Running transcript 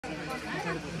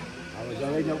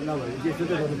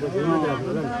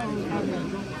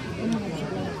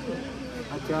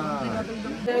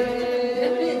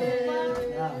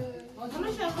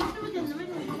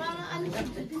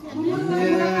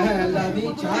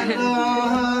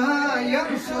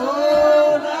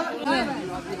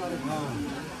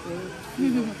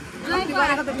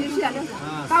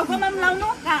Tao không ăn lâu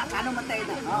nữa, cả nó mà tệ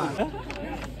rồi.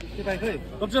 Cái này khơi,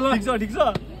 đập chân lên. Địch ra.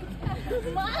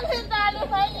 Má lên ta nó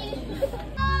phải đi.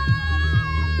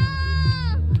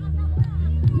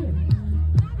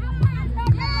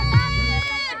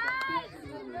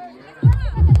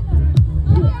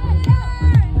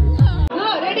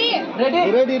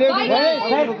 Ready.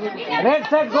 Red,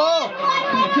 set, go.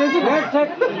 Red, set.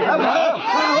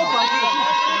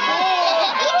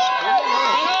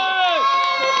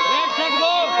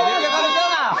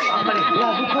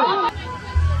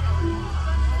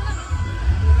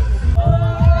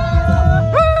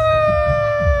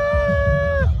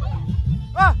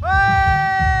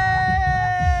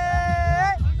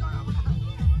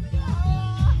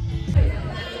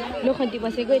 Lo khन्ती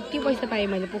बसेको यति पैसा पाएँ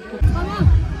मैले पुग्छु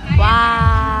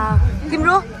wow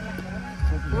तिम्रो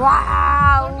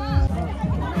wow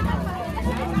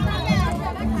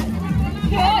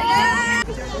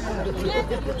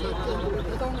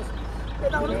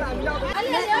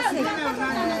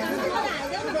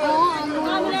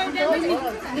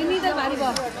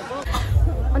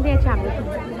अनि यहाँ चाहिँ हाम्रो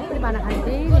बाना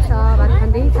खाँदैछ भात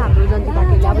खाँदैछ हाम्रो जन्ती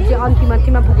पार्टीले अब चाहिँ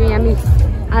अन्तिममा पुग्यो यहाँ मिस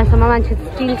आजसम्म मान्छे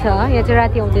स्टिल छ यहाँ चाहिँ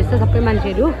राति आउँदैछ सबै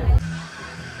मान्छेहरू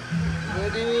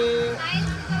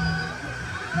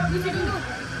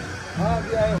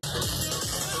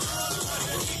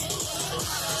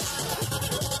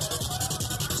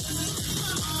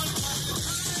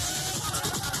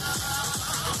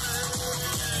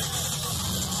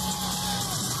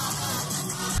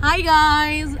Hi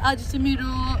guys, आज चाहिँ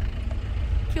मेरो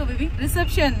के हो बेबी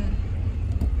रिसेप्सन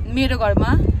मेरो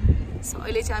घरमा सो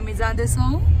अहिले चाहिँ हामी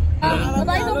जाँदैछौँ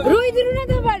रोइदिनु न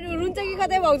तपाईहरु रुन्छ कि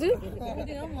कतै भाउजू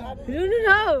रुनु न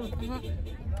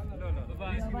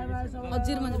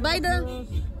हजुर म by the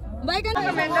by the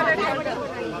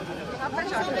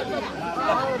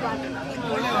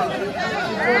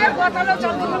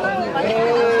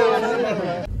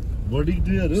Body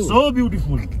so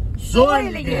beautiful, so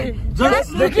elegant,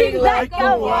 just looking like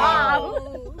a wow.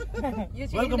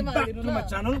 Welcome back to my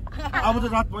channel. अब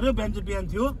त रात पर्यो बिहान चाहिँ बिहान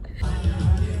थियो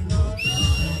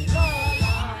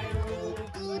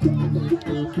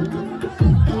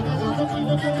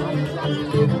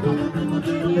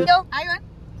यो आइ वन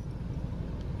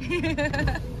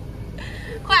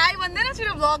खोइ आइ भन्दैन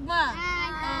छिरो भ्लगमा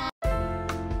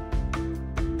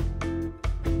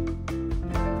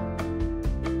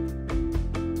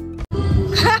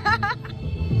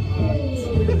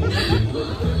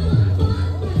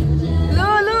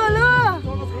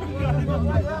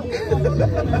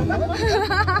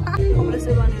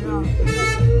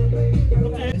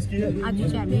आज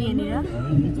चाहिँ हामी यहाँनिर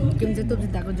के भन्छ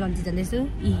तोप्सिदाको जन्ती जाँदैछु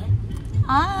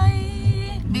हाई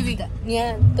बेबी यहाँ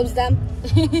तोप्सिदाम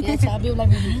यहाँ छ बेहुला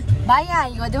बेबी भाइ यहाँ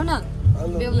हाई गरिदेऊ न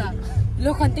बेहुला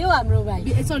लोखन्ते हो हाम्रो भाइ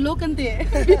यसो लोकन्ते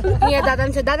यहाँ दादा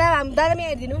पनि छ दादा पनि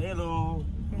हेरिदिनु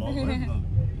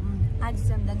आज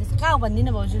चाहिँ हामी जाँदैछु कहाँ हो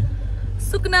भनिदिनु भाउजू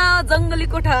सुकना जङ्गली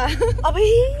कोठा अबै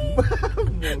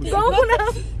गाउँको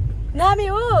नामै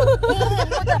हो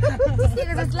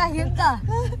जस्तो लाग्यो नि त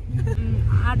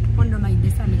 8:15 मा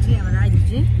हिँड्दैछ हामी चाहिँ यहाँबाट अहिले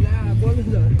चाहिँ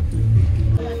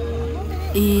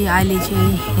ए अहिले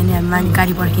चाहिँ यहाँनिर हामी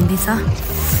गाडी पर्खिँदैछ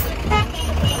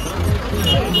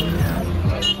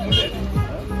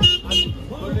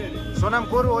सोनाम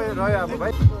कोर रह्यो अब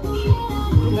भाइ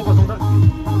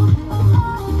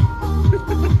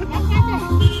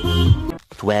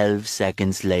 12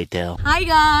 seconds later. Hi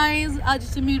guys, आज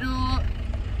चाहिँ मेरो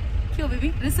के हो बेबी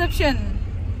रिसेप्सन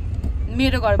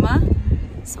मेरो घरमा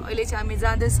सो अहिले चाहिँ हामी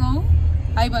जाँदैछौँ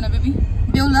हाई भन बेबी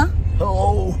बेहुला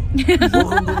Hello,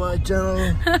 welcome to my channel.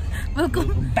 Welcome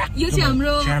यो चाहिँ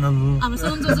हाम्रो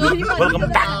सन्जो Welcome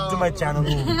back to my channel.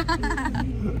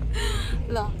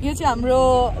 ल यो चाहिँ हाम्रो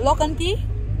लोकन्ती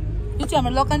यो चाहिँ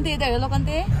हाम्रो लोकन्ती यता हेर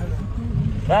लोकन्ती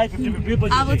अब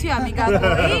चाहिँ हामी गएको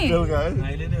है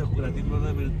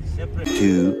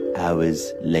 2 hours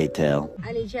later.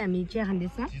 अहिले चाहिँ हामी चिया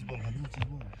खाँदैछ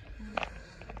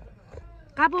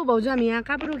कहाँ पो भाउजू हामी यहाँ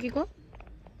कहाँ पो रोकेको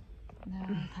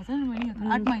थाहा छैन मैले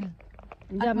 8 माइल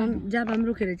जाबाम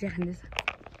रोकेर चिया खाँदैछ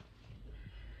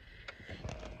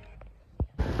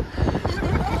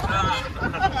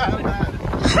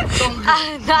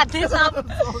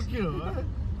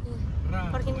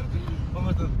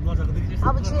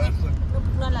अब चाहिँ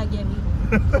पुग्न लाग्यो हामी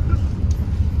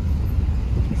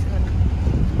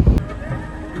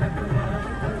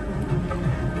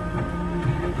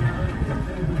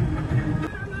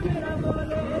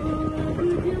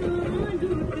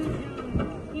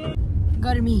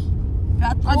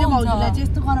चाहिँ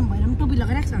यस्तो गरम भएर पनि टोपी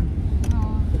लगाइराख्छ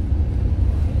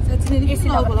साँच्चै नै एसी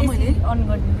होला मैले अन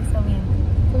गरिदिँदै सब यहाँ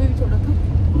तपाईँ छोडो त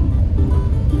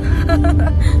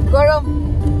गरम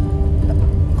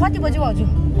कति बजी हो हजुर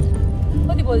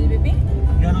कति बज्यो बेबी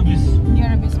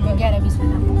 11:20 11:20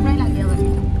 पुरै लाग्यो अब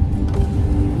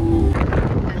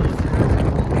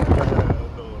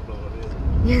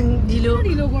ढिलो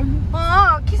ढिलो गर्नु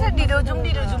के छ ढिलो जाउँ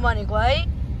भनेको है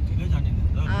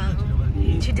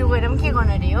छिटो गएर पनि के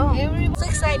गर्न अरे हो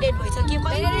एक्साइटेड भइसक्यो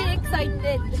भेरी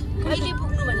एक्साइटेड कहिले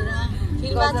पुग्नु भनेर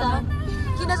फिल भएको छ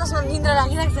किन जसमा निन्द्रा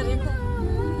लागिरहेको छ अरे नि त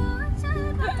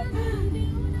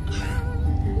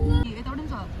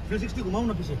 360 घुमाउन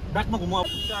पछि ब्याकमा घुमाउ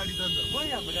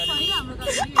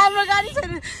हाम्रो गाडी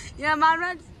छैन यहाँ मारमा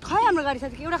खै हाम्रो गाडी छ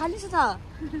एउटा खाली छ त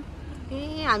ए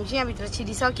हामी चाहिँ यहाँभित्र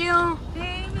छिरिसक्यो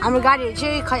हाम्रो गाडीहरू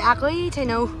चाहिँ खै आएकै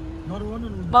छैन हौ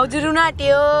भाउजू रुन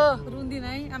आँट्यो रुन्दिन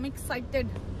है आम एक्साइटेड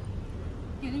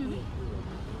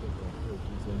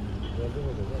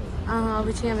अब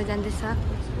चाहिँ हामी जाँदैछ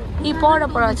यी पर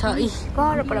छ यी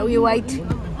पर उयो वाइट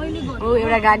हो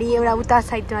एउटा गाडी एउटा उता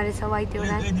साइडमा रहेछ वाइट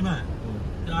एउटा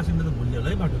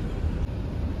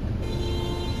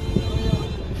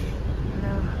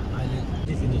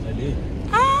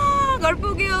घर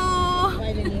पुग्यो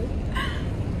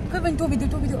खै पनि टोपी दियो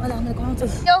होला हामीलाई गराउँछ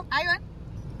आइ भन्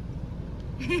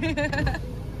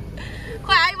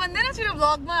खै आइ भन्दैन छिटो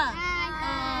भ्लगमा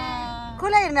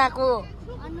कसलाई हेर्न आएको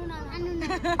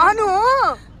अनु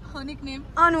हो निकनेम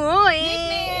अनु हो ए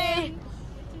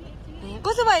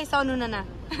कसो भएछ अनु नाना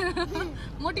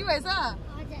मोटी भएछ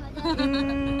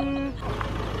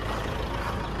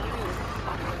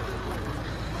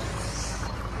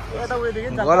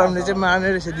गरमले चाहिँ मार्ने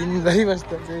रहेछ दिनभरि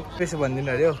बस्दा चाहिँ त्यसो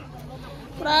भनिदिनु अरे हौ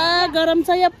पुरा गरम छ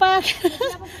यहाँ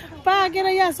पाकेर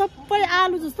यहाँ सबै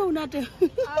आलु जस्तो हुन आँट्यो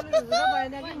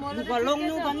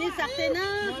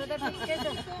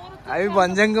हामी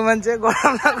भन्ज्याङको मान्छे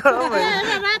गरम नगरम भयो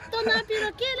रातो नापिरो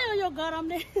के ल्यायो यो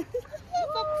गरमले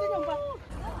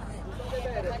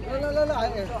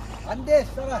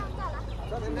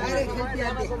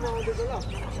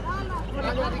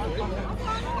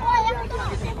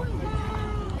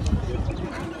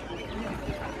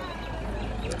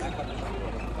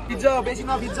भिज्छ बेसी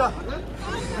नभिज्छ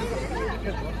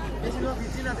बेसी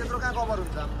नभिज्जिन त्यत्रो कहाँ कभर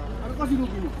हुन्छ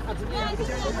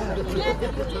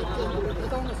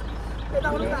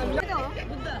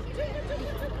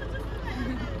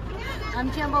हामी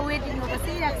चाहिँ अब वेटिङमा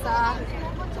बसिरहेको छ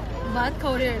भात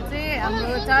खौरेहरू चाहिँ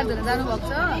हाम्रो 4 जना जानुभएको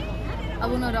छ अब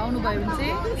उनीहरू आउनुभयो भने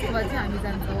चाहिँ त्यसको बाद चाहिँ हामी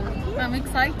जान्छौँ आम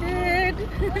एक्साइटेड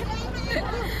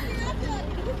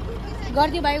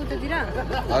गरिदियो भाइ उतातिर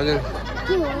हजुर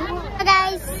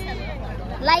गाइस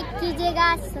लाइक कीजिएगा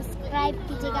सब्सक्राइब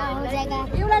कीजिएगा हो जाएगा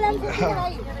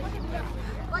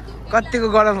कतिको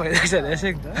गरम भइरहेको छ हेर्छ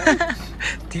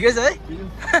ठिकै छ है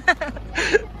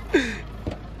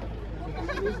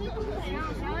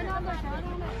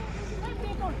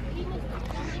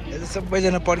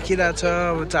सबैजना पर्खिरहेको छ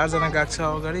अब 4 जना गएको छ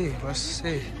अगाडि बस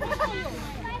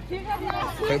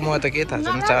खै म त के थाहा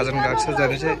छैन 4 जना गएको छ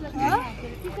जाने चाहिँ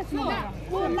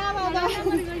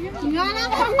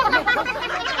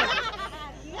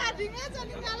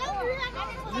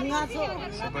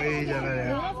सबैजना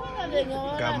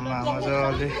घाममा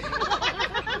मजाले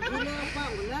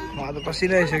म त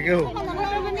पसिरहेसक्यो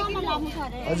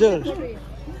हजुर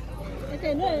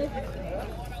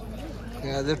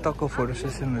यहाँ चाहिँ टक्क फोटो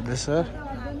सेसन हुँदैछ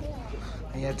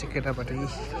यहाँ चाहिँ केटापट्टि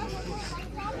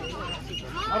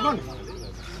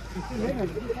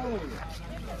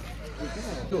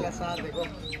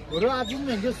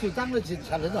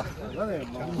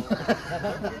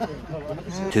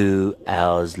Two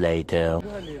hours later.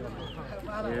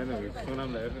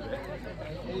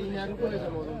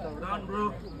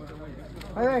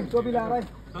 टोपी लगाएर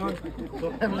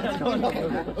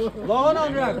लगाउन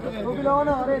अनुराग टोपी लगाउन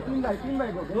अरे 3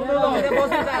 भाइको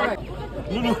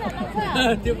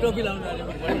त्यो टोपी लगाउन अरे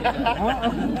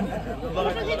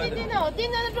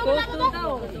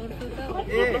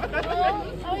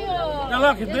ल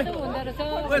खिच्दै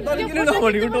ओए तले किन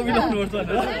नभनेको टोपी लगाउनु पर्छ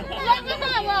भनेर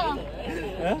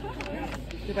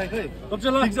के भाइ खै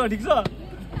ठिक छ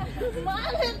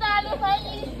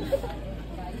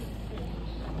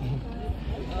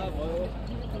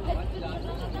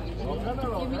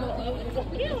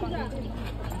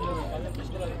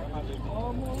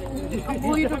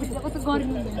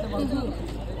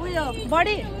उयो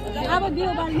बढी अब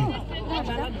दियो बाल्नु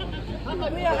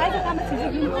उयो आइज काममा छिटो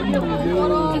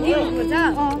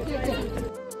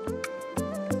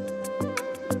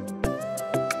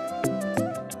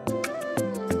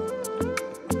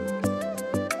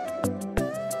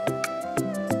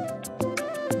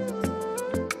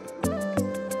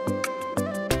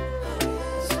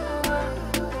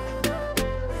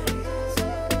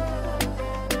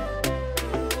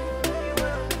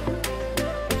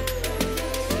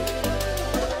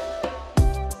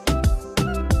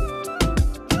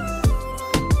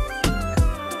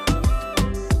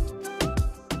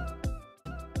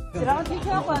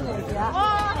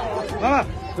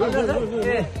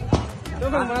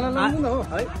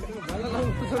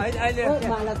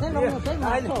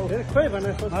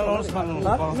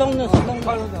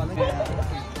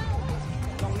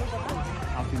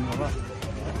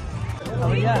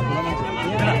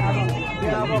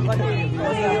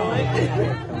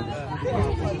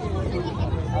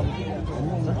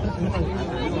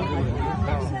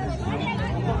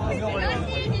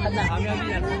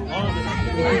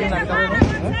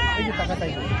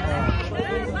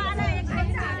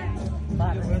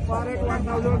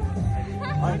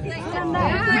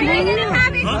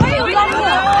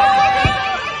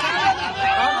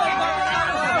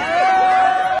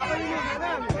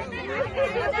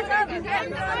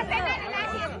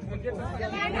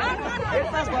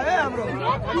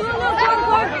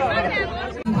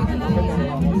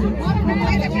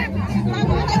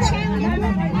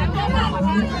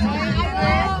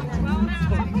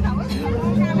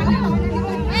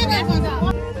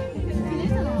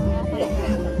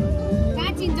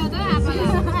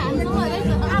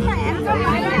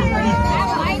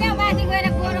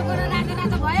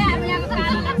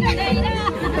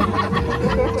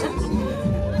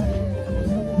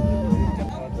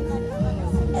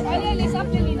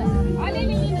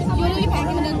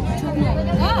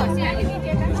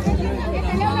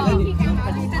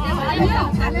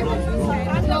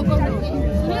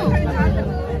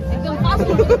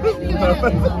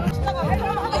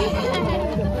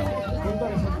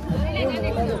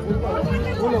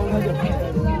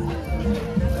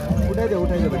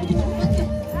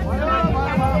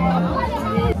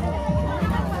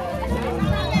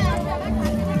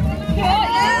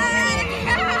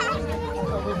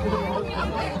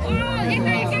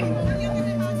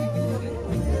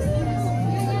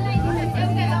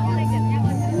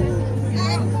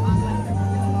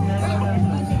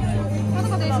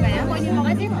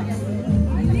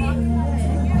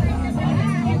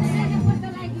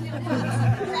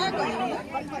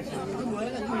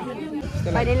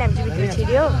फाइनली हामी चाहिँ भित्र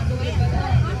छिर्यो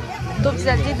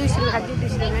तोप्सिदाल चाहिँ 200 रुपियाँ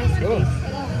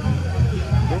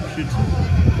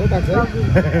खान्थ्यो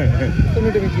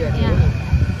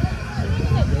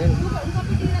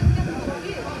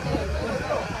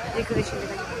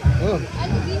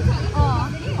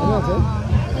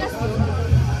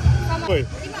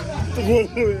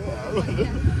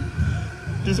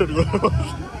 200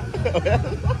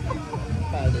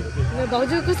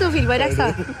 भाउजू कस्तो फिल भइरहेको छ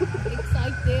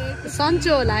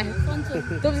सन्चो होला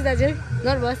तोप्सी दाजु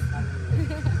नर्भस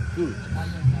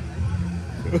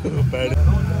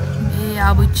ए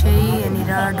अब चाहिँ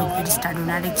यहाँनिर ढोकभेट स्टार्ट हुन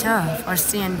आँटेको छ फर्स्ट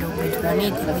चाहिँ यहाँ ढोकभेट गर्ने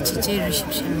त्यसपछि चाहिँ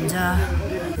रिसेप्सन हुन्छ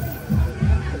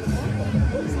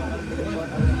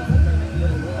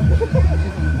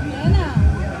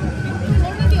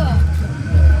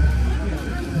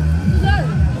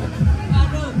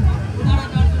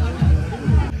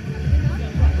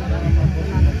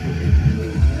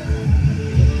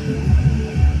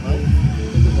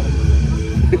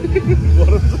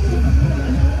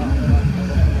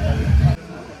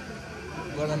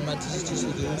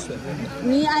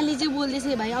नि अहिले चाहिँ बोल्दैछ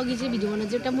भाइ अघि चाहिँ भिडियो बनाउनु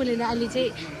चाहिँ एउटा बोलेन अहिले चाहिँ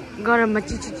गरममा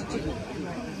चिचु चिचु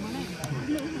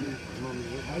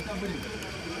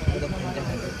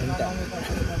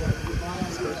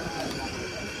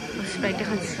स्प्राइट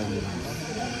खान्छ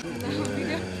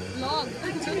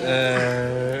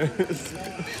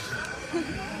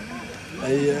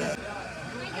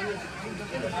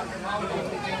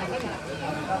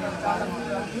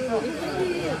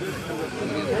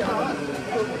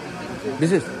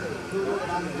विशेष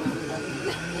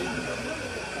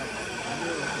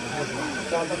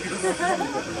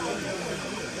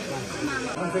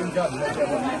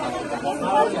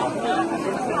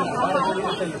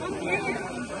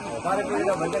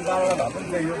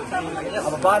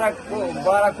अब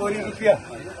 12 कोरी रुपियाँ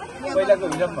पहिलाको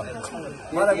हिसाबमा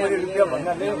 12 कोरी रुपियाँ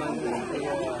भन्नाले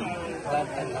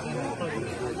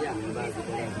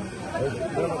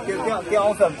के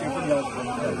आउँछ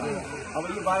अब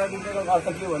यो 12 रुपियाँको अर्थ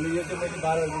के भन्नु यो चाहिँ मैले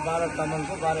 12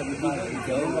 तामाङको 12 रुपियाँ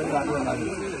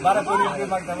 12 कोरी रुपियाँ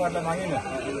माग तपाईँहरूलाई मागेन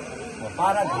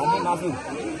 12 घामे मासु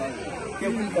के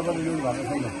पनि तपाईँले युज भएको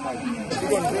छैन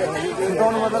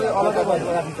छुटाउनु मतलब अलग्गै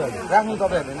राखिन्छ राख्नु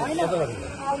तपाईँहरूले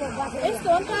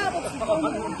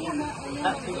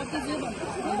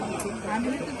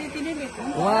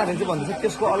उहाँहरूले चाहिँ भन्दैछ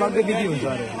त्यसको अलग्गै विधि हुन्छ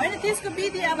अरे होइन त्यसको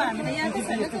विधि अब हामीले यहाँ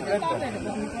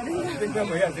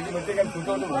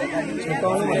छुटाउनु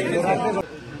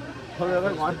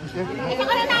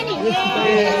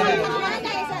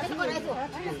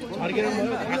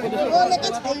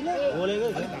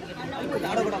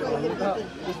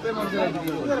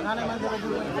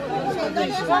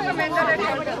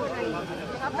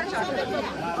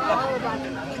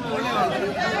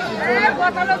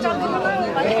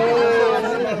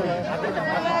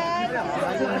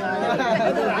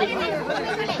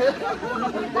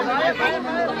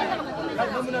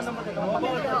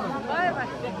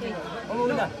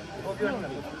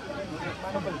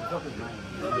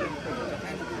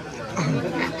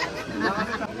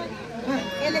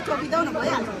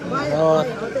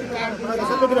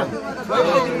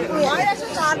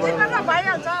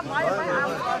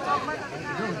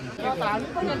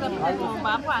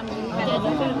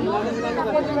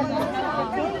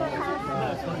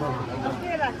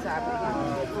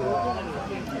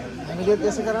हामीले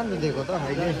त्यसै कारण दिएको त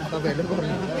अहिले तपाईहरुले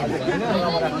गर्नु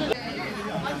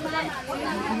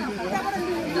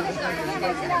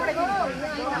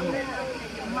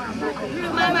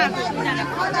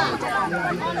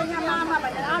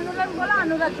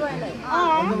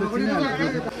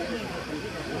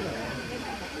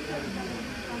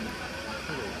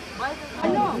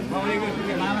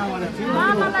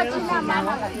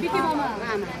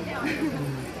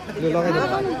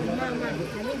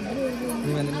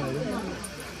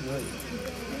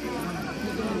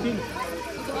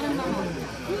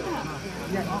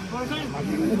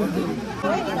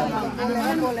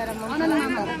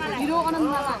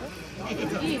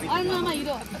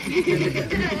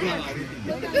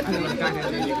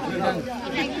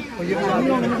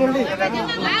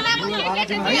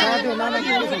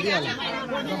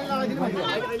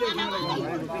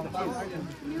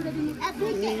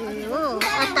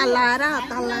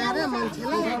तल्लाएर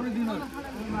मान्छेलाई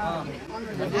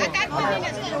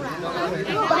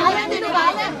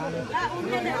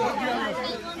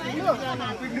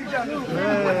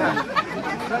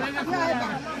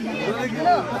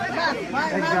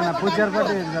एकजना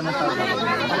पुजरपट्टि एकजना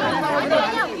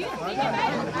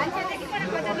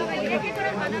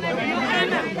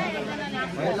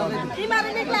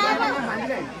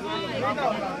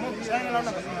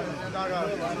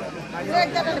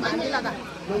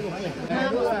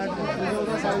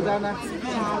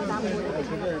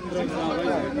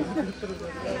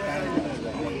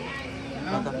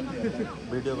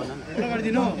भिडियो बनाउनु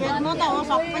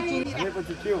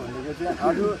भनेपछि के भनेको चाहिँ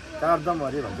अरू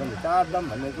चारदामहरु भन्छ नि चारदाम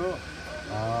भनेको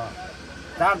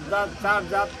चार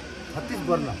जात 36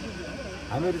 वर्ण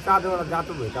हामीहरु 4 वटा जात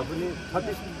भए तापनि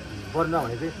 36 वर्ण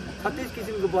भनेको 36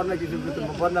 किसिमको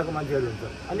वर्णको मान्छेहरु हुन्छ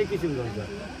अनेक किसिमको हुन्छ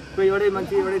कोही एउटै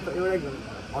मान्छे एउटै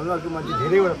अनुहारको मान्छे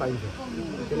धेरैवटा पाइन्छ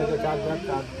त्यसले चार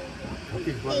जात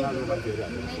 36 वर्णको मान्छेहरु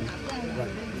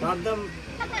चारदाम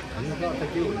भनेको अर्थ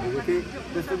के भनेको चाहिँ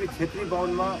जस्तो कि क्षेत्री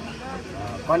बाहुनमा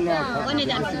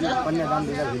कन्यादान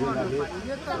दिँदाखेरि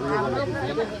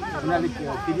उनीहरूले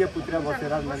प्रिय पुत्र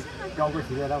बसेर टाउको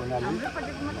छिरेर उनीहरूले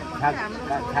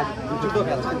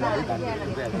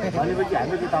भनेपछि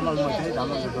हामी चाहिँ तामाङमा चाहिँ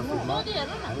तामाङको दस्तुरमा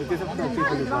हामी त्यसो पनि के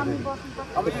पनि पर्दैन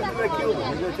अब यो कुरा के हो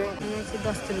भनेको चाहिँ यहाँ चाहिँ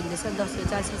दस्तुर हुँदैछ दस्तुर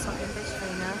चाहिँ सकेकै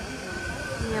छैन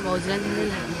यहाँ भाउजूलाई दिँदै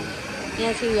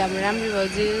यहाँ चाहिँ हाम्रो राम्रो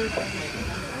भाउजू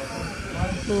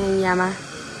यहाँमा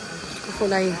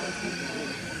फुलाई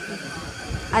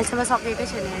अहिलेसम्म सकेकै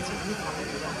छैन यहाँ चाहिँ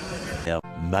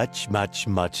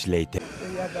much later.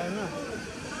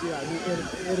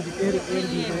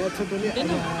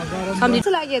 सम्झिन्छ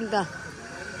लाग्यो नि त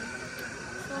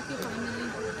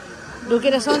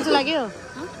ढोकेर सन्चो लाग्यो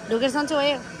ढोकेर सन्चो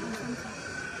भयो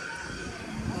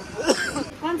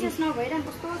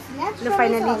ल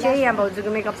फाइनली चाहिँ यहाँ भाउजूको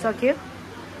मेकअप सक्यो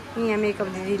यहाँ मेकअप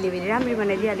दिदीले भने राम्ररी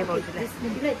बनाइदिइहाल्यो भाउजूलाई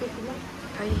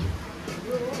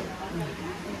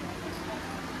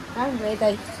राम्रो है त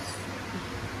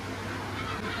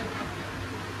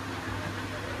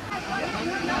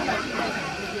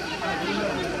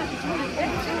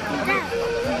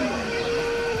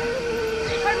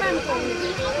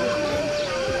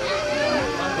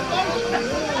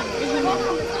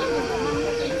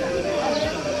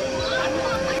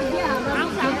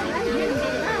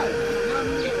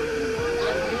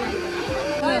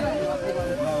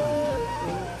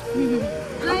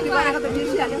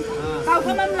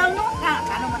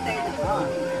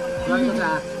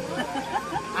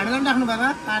आडगान राख्नु बाबा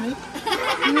पानी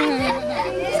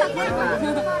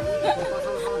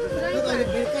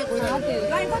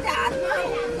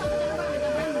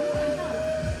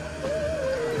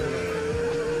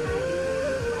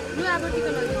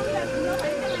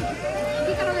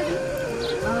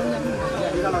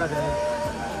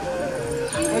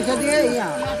पैसा दिए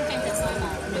यहाँ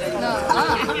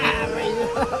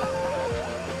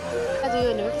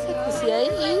खुसी है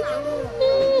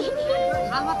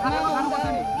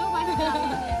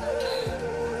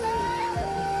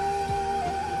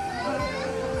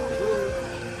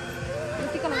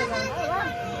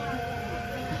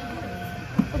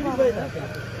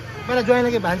पहिला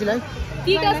ज्वाइनलाई के भान्जीलाई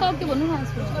टीका सक्यो भन्नु न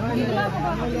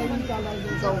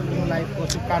लाइफको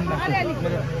शुभकामना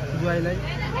मेरो ज्वाइनलाई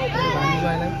भान्जी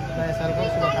ज्वाइनलाई नयाँ सालको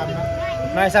शुभकामना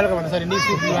नयाँ सालको भन्दा सरी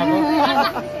निश्चित विवाहको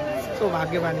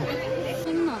सौभाग्यवानी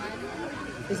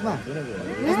यसमा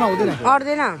हुँदैन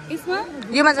अट्दैन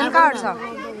योमा झन् कहाँ अट्छ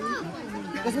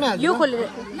यो खोलेर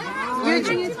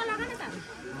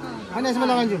होइन यसमा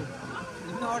लगाइदिन्छु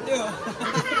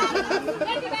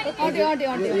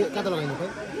कता लगाइदिनु खोइ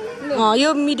यो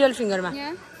मिडल फिङ्गरमा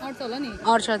अट्छ होला नि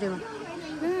अट्छ त्यो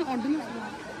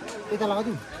यता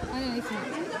लगाइदिउँ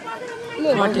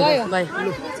भाइ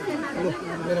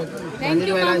मेरो भान्जी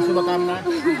ज्वाइनलाई शुभकामना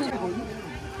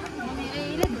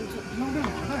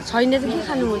छैन त के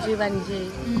खानु हो चाहिँ बानी चाहिँ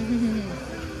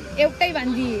एउटै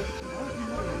भान्जी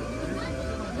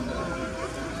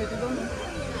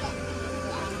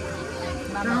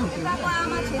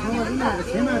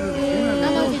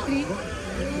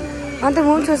अन्त म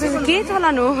सोच्छु के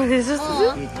चलान हो जस्तो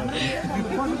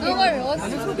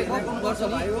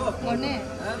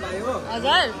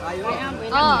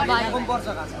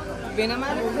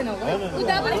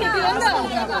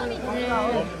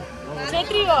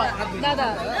छेत्री हो दादा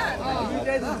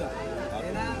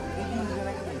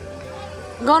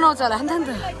गनाउँछ होला नि त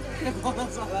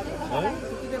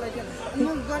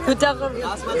खुट्टाको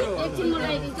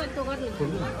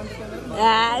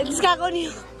जिस्काएको नि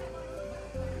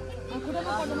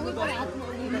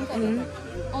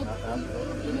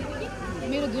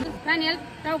मेरो धुन नानीहरु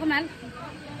टाउको माल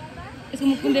यसको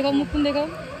मुखुन देखाउ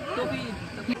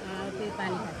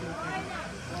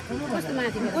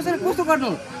कस्तो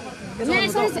गर्नु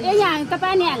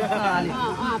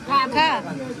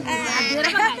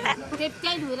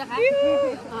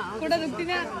खुट्टा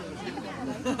दुख्दिन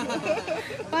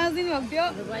 5 दिन भएको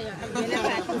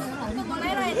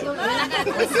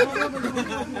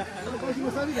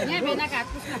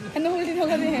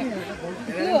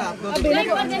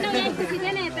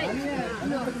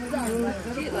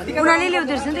उनीहरूले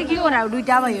ल्याउँदो रहेछ नि त के हो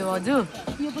दुईटा भयो हजुर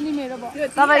यो पनि मेरो भयो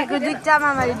तपाईँको दुईटामा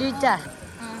मैले दुईटा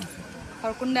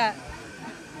हरकुण्डा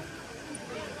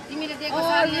तिमीले दिएको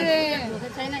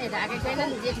छैन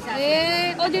ए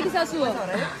ओ जेठी सासु हो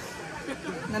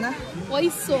नाना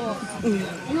पैसो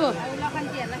यो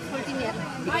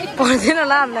पर्दैन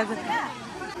होला हामीलाई त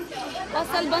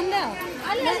असल बन्द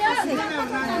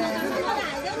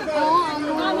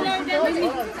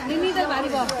निमी त भारी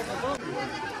भयो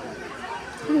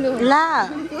ला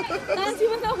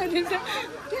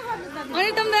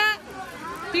अनि तम दा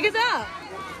ठिकै छ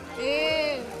ए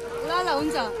ल ल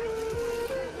हुन्छ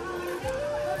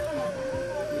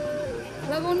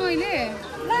लगाउनु अहिले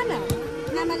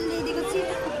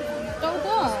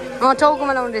टाउको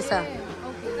टाउकोमा लाउनु रहेछ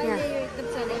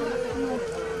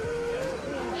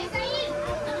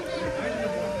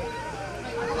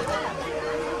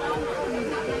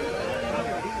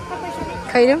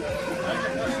खैरौँ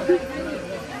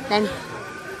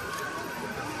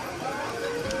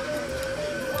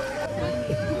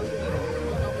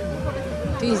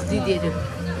ट्विन्स दिदीहरू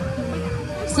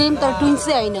सेम त ट्विन्स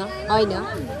चाहिँ होइन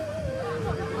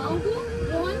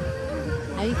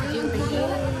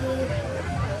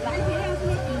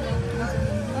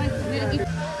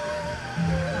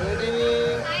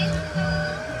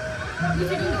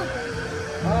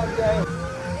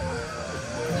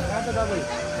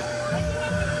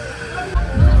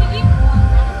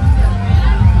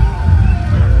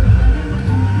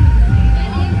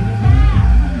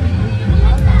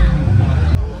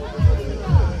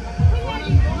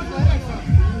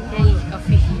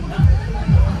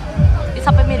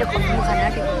सबै मेरो कफी खान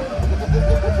आँटेको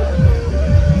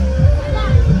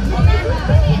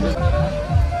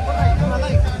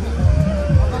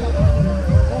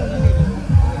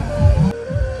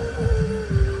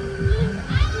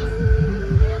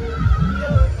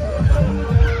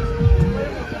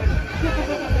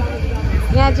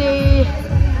यहाँ चाहिँ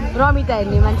रमिता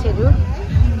हेर्ने मान्छेहरू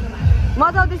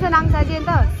मजा आउँदैछ नाङ्सा चाहिँ अन्त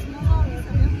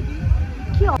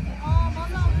के हो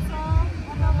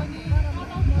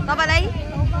तपाईँलाई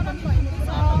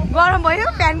गरम भयो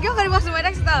फ्यान के गरी बस्नु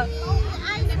भइरहेको छ त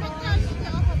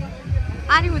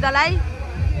अनि हुँदालाई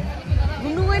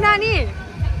घुम्नु गएन अनि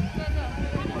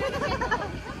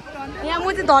यहाँ म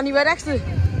चाहिँ धनी भइरहेको छु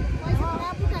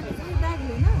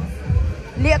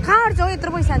ले कहाँ अट्छ हौ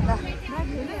यत्रो पैसा अन्त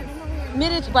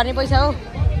मेरो भन्ने पैसा हो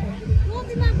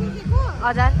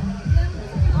हजार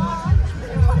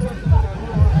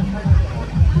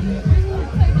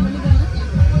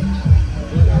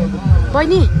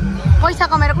बहिनी पैसा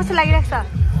कमाएर कस्तो लागिरहेको छ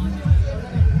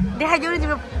देखाइदेऊ न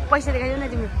तिम्रो पैसा देखाइदेऊ न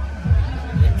तिमी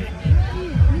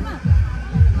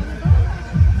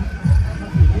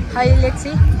खै लेट्स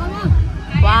सी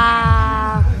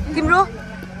वाउ तिम्रो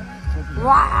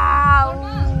वाउ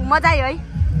मजा आयो है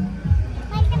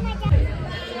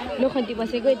लोखन्ती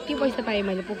बसेको यति पैसा पाएँ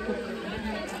मैले पुक पुक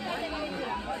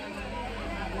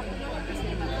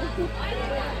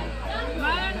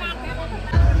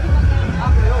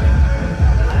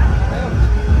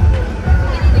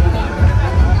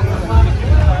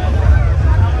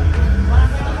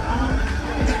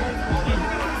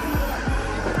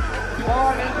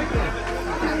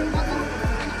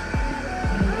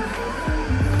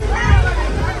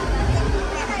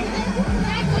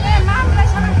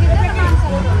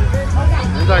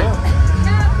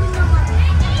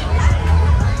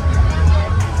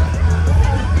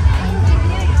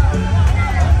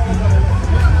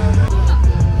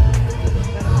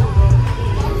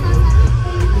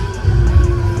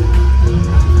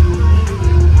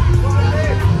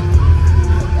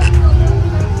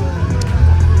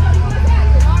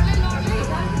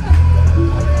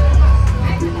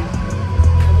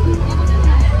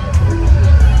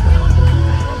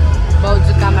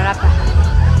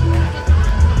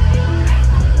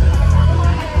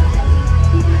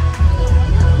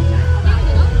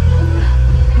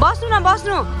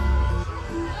बस्नु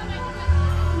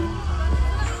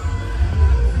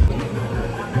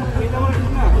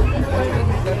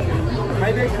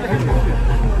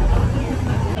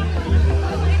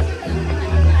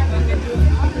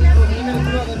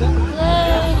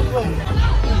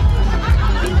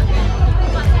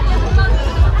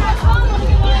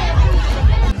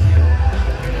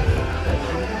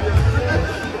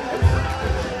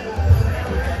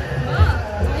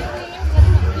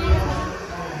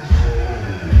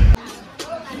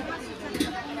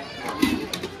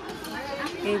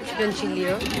चिकन चिल्ली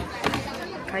हो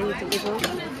खाइए तो देखो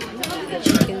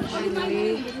चिकन चिल्ली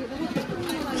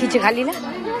खिचे खाली ना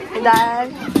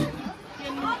दाल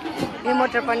ये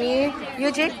मटर पनीर यो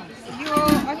चाहिँ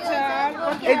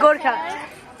गोर्खा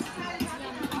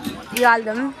यो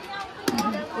आलुदम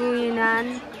यो नान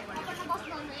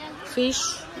फिश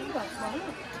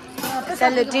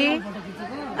सैलेड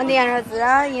अनि यहाँ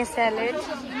सैलेड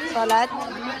सलाद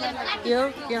यो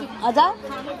अझ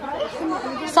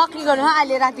सक्री गर्नु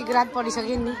अहिले रातिको रात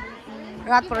परिसक्यो नि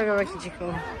रात परेर खिचेको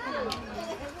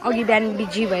अघि बिहान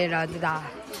बिजी भएर हजुर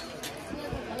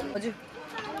हजुर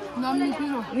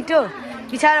मिठो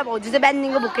बिचरा भाउजू चाहिँ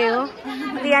बिहानदेखिको भुकै हो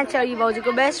अनि यहाँ चाहिँ अघि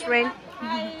भाउजूको बेस्ट फ्रेन्ड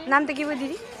नाम त के भयो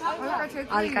दिदी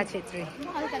अलका छेत्री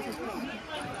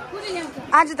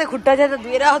आज त खुट्टा चाहिँ त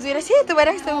धोएर सेतो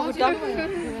भइरहेको छ खुट्टा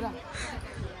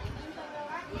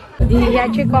यहाँ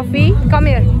चाहिँ कफी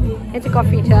कमेर यहाँ चाहिँ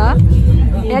कफी छ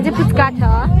यहाँ चाहिँ पुच्का छ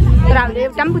तर हामीले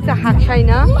एउटा पनि पुच्का खाएको छैन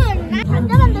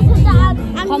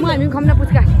हामी खम्न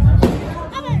पुच्का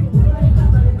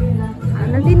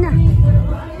खान दिन्न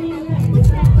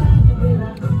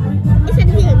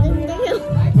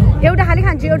एउटा खाली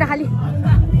खान्छु एउटा खाली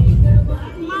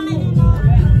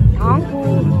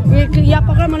यहाँ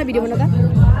पक्र मलाई भिडियो बनाउँदा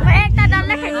एउटा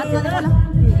डल्लै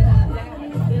खाइन्छ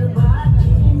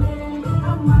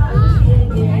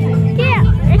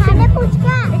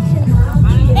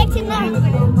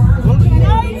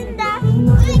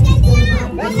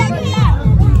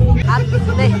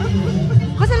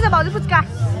कसरी छ भाउजू पुच्का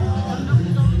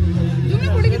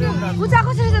पुच्का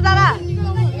कसरी छ दादा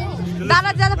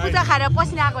दादा ज्यादा पुच्का खाएर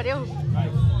पसिना आएको अरे हौ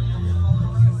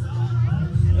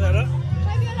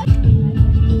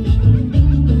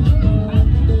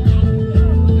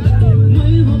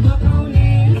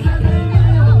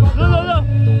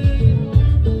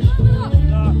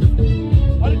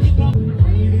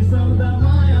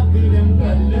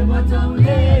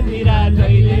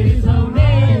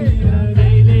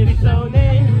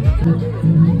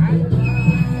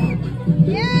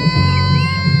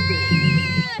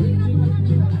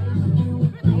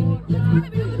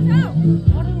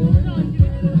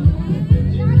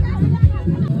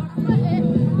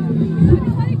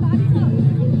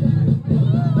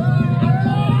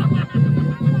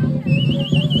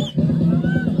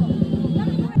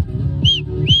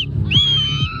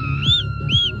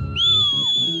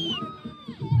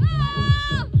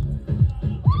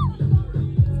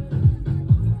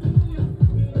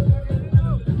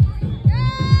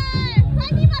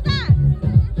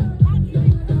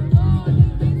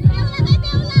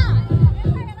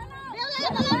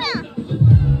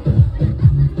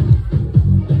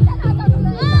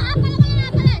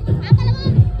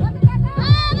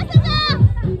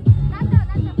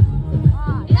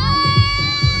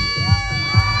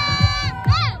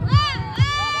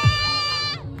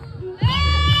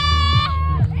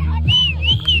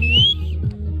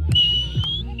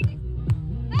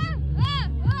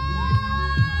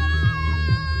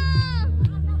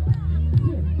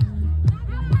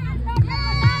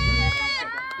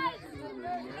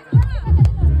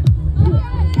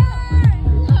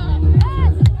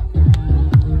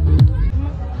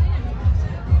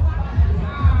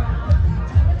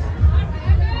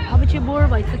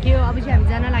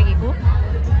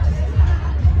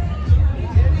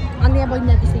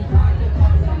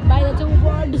बाहिर चाहिँ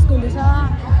ओभर डिस्को हुँदैछ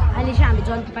अहिले चाहिँ हामी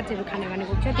जन्ती पार्टीहरू खाने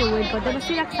भनेको छ त्यो वेट गर्दै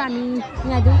बसिरहेको छ हामी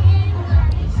यहाँ देऊ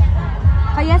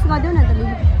खै यस गरिदेऊ न त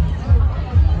लिनु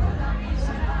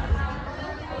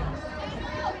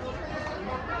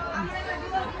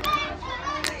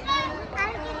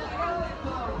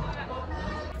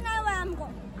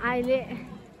अहिले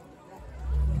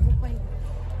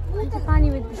पानी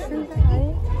बेच्दैछ नि त है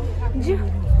जु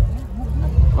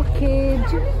ओके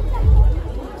जु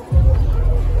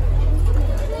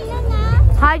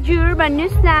हजुर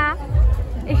भन्नुहोस् न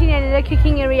एकछिन यहाँनिर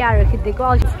कुकिङ एरियाहरू खिच्दिएको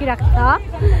खिच्किरहेको छ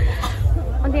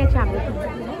अन्त यहाँ चाहिँ हाम्रो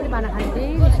खाना खाँदै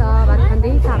छ भात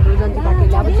खाँदै छ हाम्रो जन्ती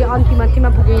पार्टीले अब चाहिँ अन्तिममा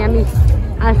पुग्यो हामी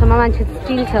आजसम्म मान्छे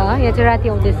स्टिल छ यहाँ चाहिँ राति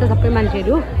आउँदैछ सबै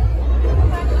मान्छेहरू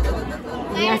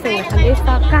यहाँ चाहिँ खाँदै छ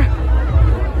कहाँ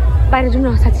बाहिर जाउँ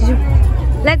न साथी जाउँ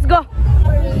लेट्स गो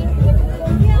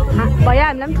भयो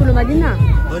हामीलाई पनि ठुलोमा दिउँ न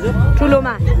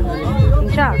ठुलोमा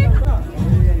हुन्छ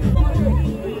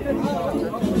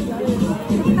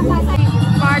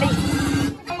पार्टी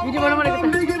भिडियो बनाउनु भनेको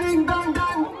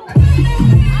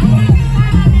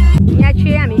यहाँ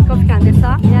चाहिँ हामी कफी खाँदैछ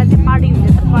यहाँ चाहिँ पार्टी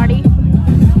हुँदैछ पार्टी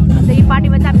अन्त यो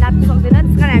पार्टीमा चाहिँ हामी नाच्नु सक्दैन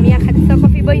त्यस कारण हामी यहाँ खाँदैछ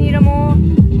कफी बहिनी र म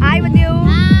आइ भन्देऊ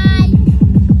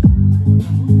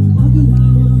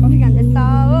कफी खाँदैछ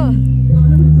हो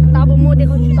त अब म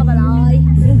देखाउँछु तपाईँलाई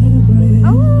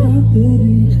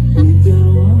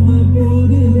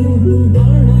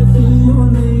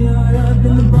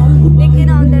देख्दैन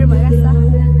अँध्यारो भइरहेको छ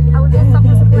अब चाहिँ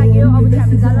सक्नु लाग्यो अब चाहिँ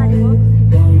हामी जानु आँटेको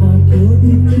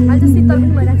अहिले चाहिँ शीतल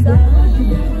पनि भइरहेको छ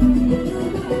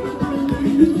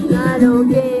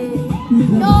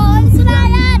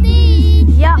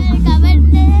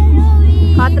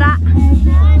खतरा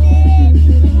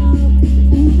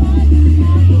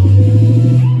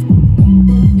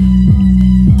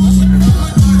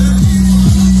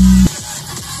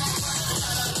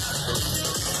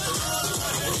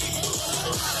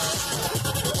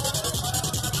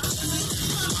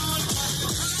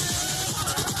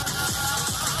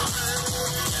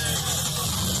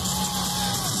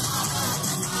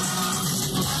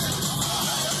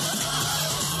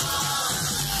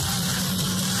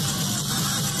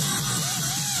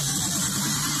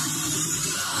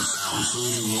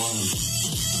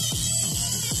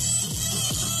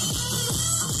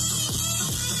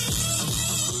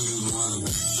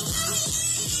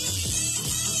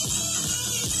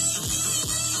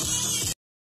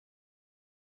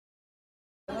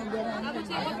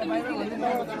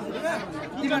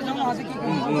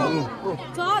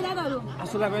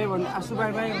आसु बाई बाई भन्नु आसु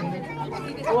बाई बाई भन्नु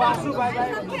ओ आसु बाई बाई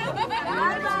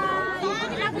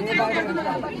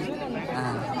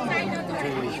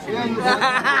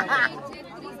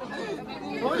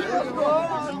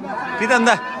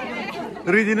पिता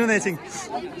रुइदिनु न एकछिन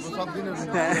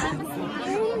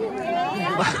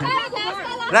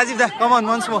राजीव दा कमन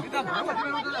मन्स मो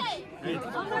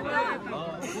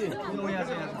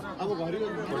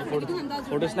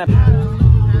फोटो स्न्याप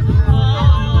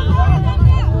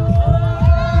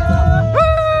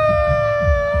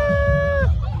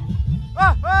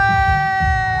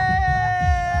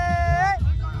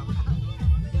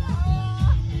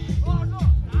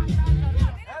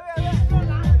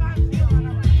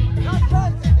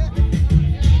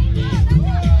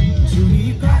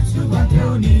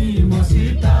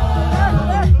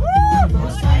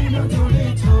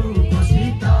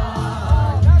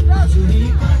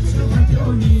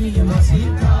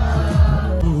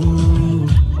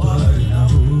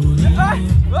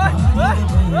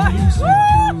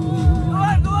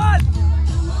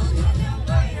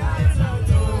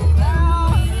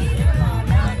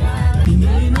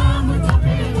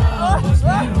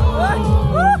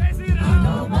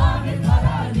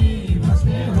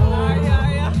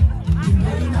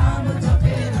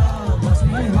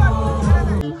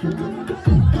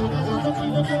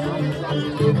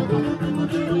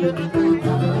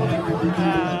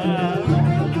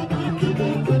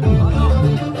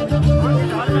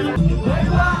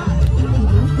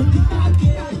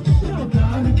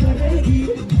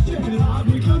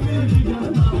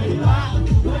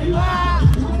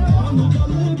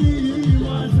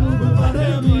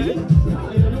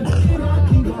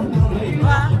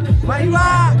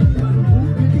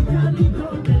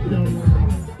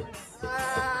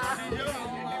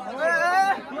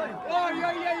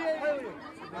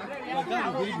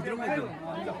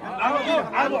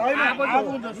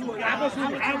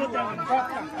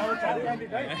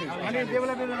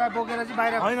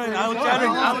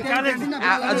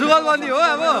जुगलबन्दी हो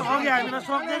अब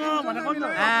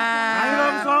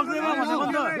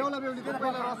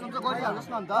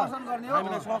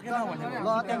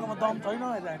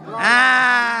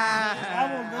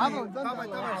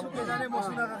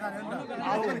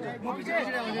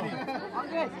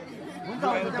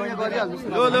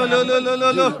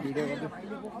लो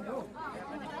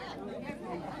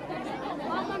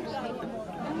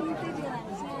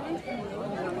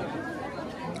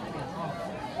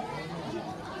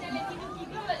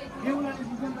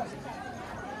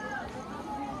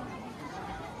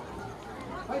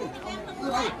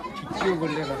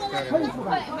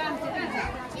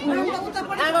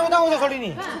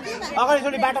अगाडि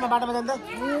छोडी बाटोमा जान्छ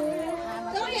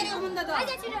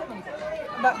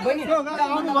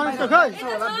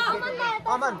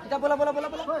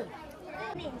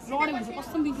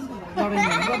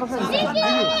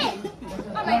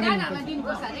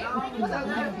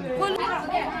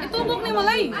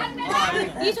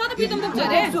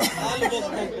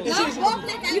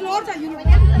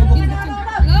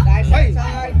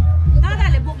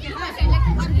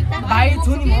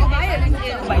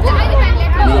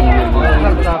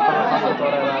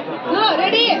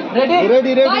Ready.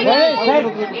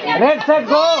 Red set,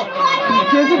 go.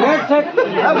 Red set.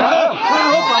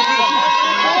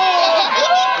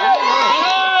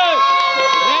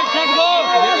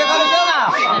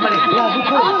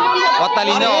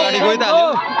 Otalinda अगाडि गइहाल्यो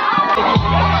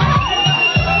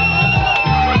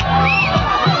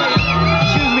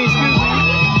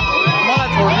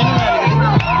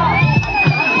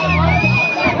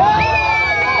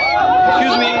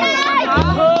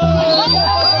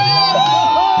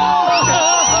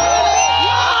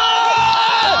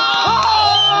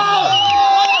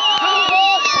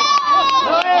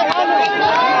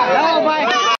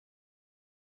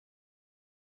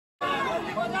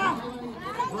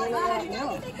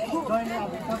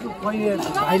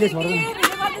अहिले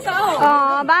छोड्नु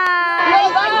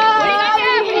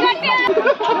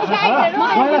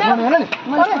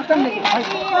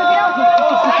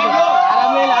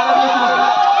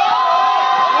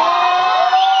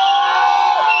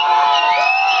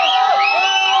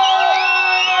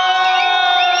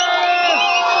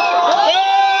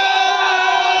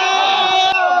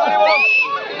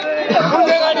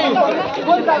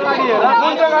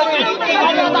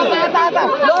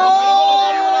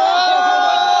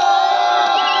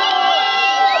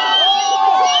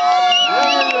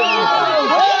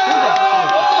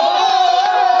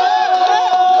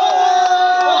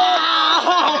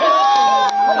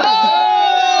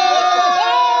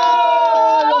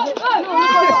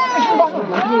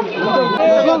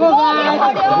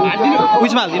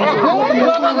उइसमा हाल्दिनु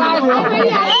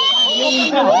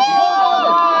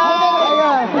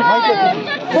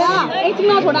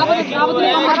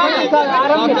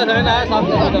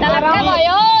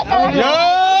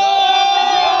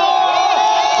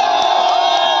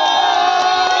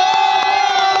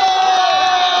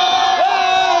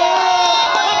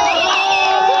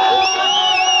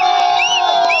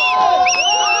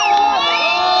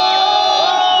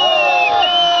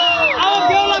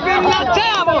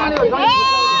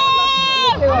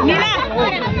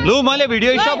लु मैले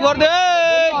भिडियो स्टप गर्दै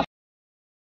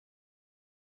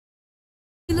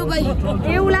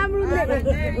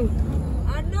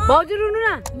भाउजू रुनु न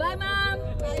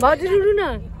भाउजू रुनु न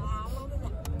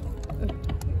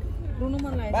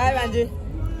बाइ भान्जी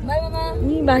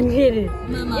नि भान्जी रे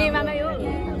ए मामा यो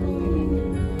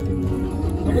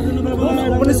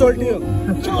पनि सोल्टियो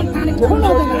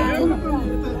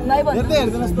बाइ भन्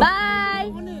बाइ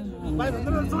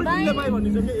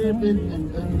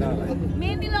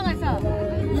मेहन्दी लगाछ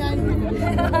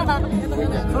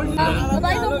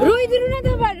रोइदिनु न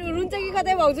तपाईहरु रुन्छ कि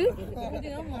कतै भाउजू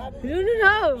रुनु न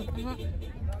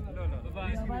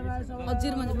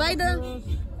हजुर मन बाइ द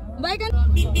बाइ का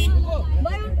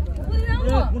बाइ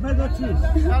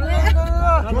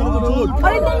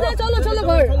अरे चलो चलो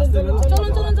घर चलो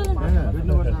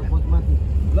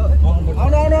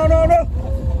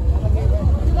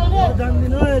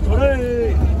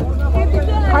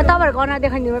तपाईँहरुको अनुहार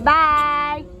देखाइदिनु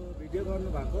बाइ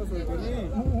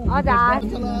हजुर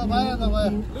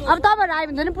अब तपाईँहरु आयो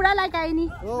भने पुरा लाइक आयो नि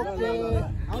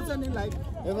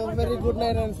very good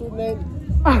night and should night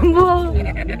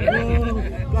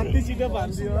कति छिटो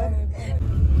भान्सी हो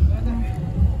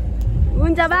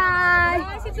हुन्छ बाइ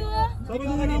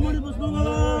सबैजना राम्ररी बस्नु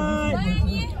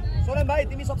मलाई सोरेन भाइ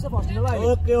तिमी सबसे फर्स्ट ल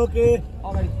ओके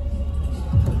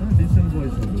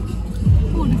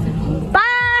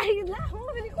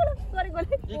अगाडि बाइ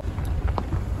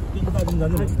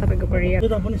तपाईँको पऱ्यो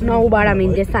 9:12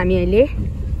 हिँड्दैछ हामी अहिले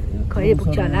कहिले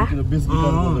पुग्छ होला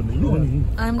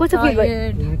कस्तो फिल भयो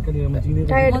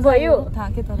टायर्ड भयो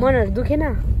मनहरू दुखेन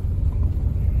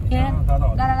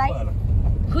दादालाई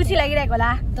खुसी लागिरहेको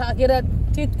होला थाकेर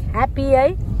ह्याप्पी है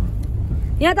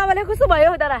यहाँ तपाईँलाई कस्तो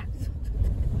भयो दादा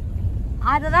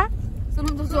दादा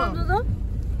सुन्नु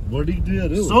Body clear,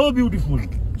 so beautiful,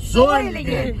 so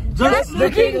elegant, just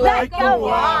looking like a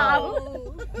wow.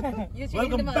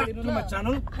 Welcome back to my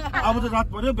channel. अब त रात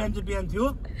पर्यो बिहान चाहिँ बिहान थियो.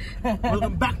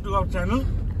 Welcome back to our channel.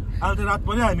 अहिले त रात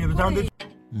पर्यो हामीहरु जाँदै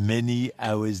Many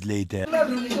hours later.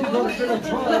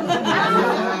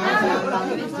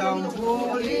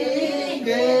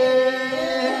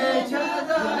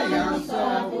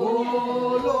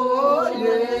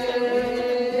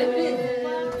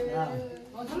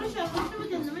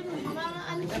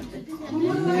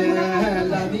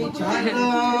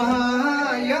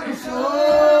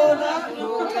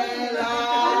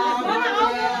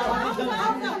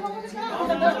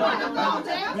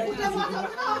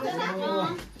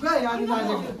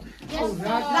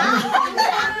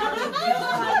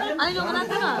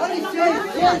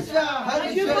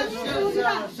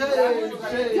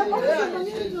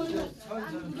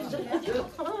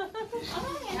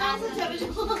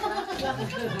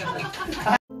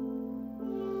 Hadi